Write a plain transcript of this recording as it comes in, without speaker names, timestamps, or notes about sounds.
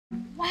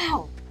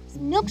Wow, this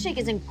milkshake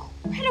is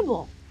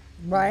incredible.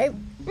 Right?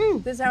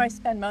 This is how I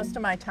spend most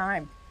of my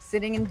time.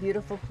 Sitting in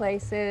beautiful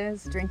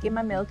places, drinking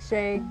my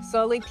milkshake,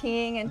 slowly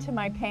peeing into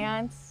my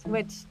pants,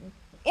 which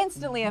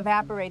instantly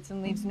evaporates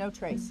and leaves no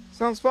trace.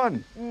 Sounds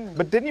fun.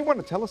 But didn't you want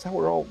to tell us how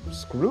we're all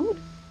screwed?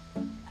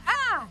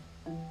 Ah!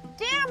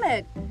 Damn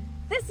it!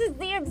 This is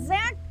the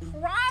exact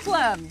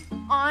problem.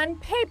 On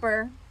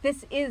paper,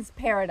 this is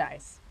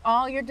paradise.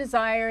 All your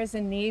desires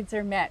and needs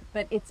are met,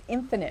 but it's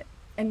infinite.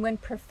 And when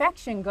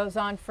perfection goes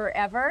on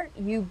forever,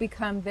 you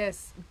become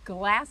this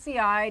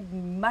glassy-eyed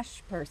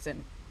mush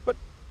person. But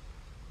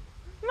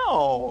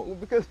no,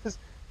 because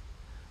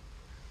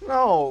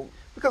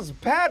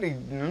Patty,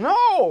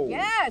 no.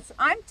 Yes,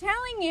 I'm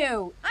telling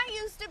you, I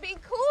used to be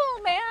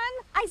cool, man.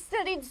 I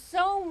studied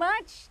so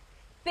much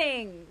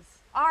things,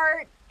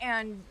 art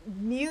and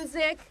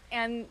music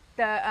and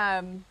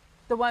the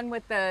one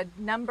with the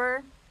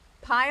number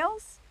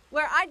piles,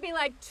 where I'd be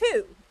like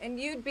 2 and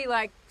you'd be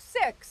like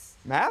 6.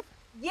 Math?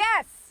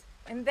 Yes.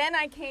 And then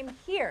I came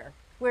here,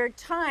 where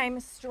time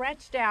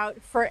stretched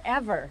out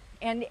forever.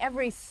 And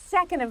every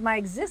second of my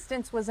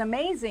existence was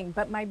amazing,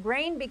 but my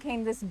brain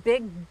became this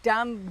big,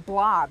 dumb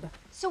blob.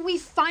 So we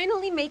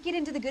finally make it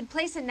into the good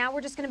place and now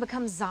we're just gonna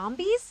become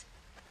zombies?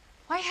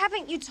 Why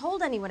haven't you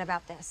told anyone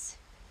about this?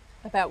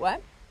 About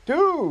what?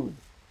 Dude!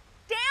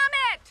 Damn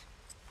it!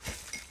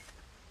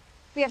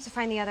 We have to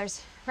find the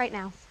others, right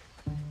now.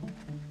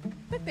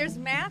 But there's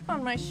math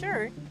on my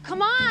shirt.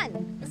 Come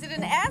on! Is it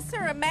an S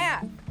or a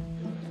math?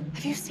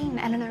 Have you seen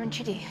Eleanor and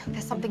Chidi?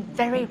 There's something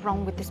very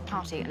wrong with this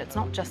party, and it's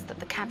not just that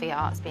the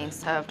caviar is being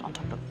served on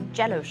top of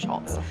Jello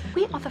shots.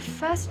 We are the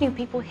first new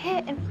people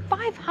here in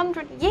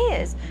 500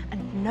 years,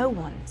 and no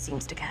one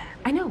seems to care.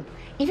 I know.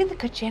 Even the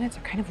good Janets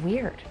are kind of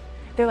weird.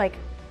 They're like,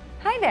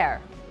 hi there.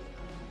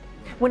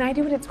 When I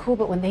do it, it's cool,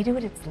 but when they do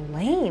it, it's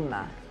lame.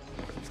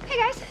 Hey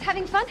guys,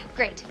 having fun?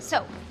 Great.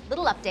 So,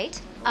 little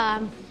update.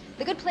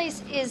 The good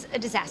place is a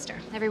disaster.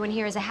 Everyone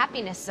here is a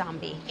happiness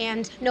zombie,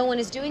 and no one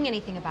is doing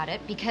anything about it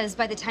because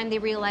by the time they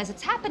realize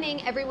it's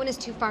happening, everyone is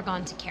too far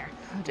gone to care.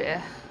 Oh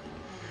dear.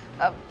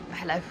 Oh,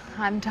 hello.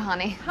 I'm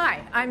Tahani.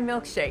 Hi, I'm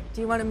Milkshake.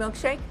 Do you want a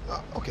milkshake?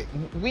 Okay,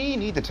 we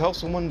need to tell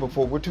someone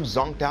before we're too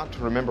zonked out to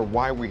remember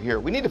why we're here.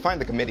 We need to find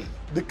the committee.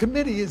 The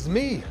committee is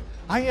me.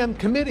 I am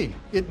committee.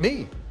 It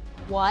me.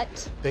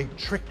 What? They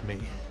tricked me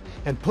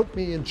and put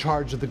me in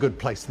charge of the good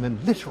place and then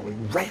literally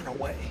ran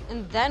away.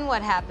 And then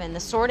what happened? The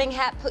sorting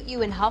hat put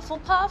you in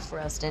Hufflepuff?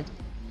 Roasted.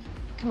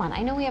 Come on,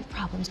 I know we have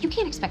problems. You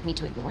can't expect me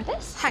to ignore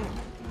this. Hang on.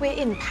 We're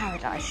in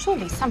paradise.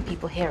 Surely some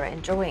people here are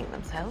enjoying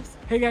themselves.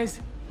 Hey guys,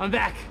 I'm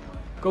back.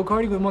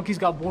 Go-karting with monkeys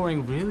got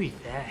boring really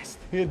fast.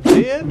 It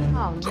did?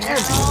 Oh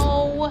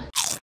no.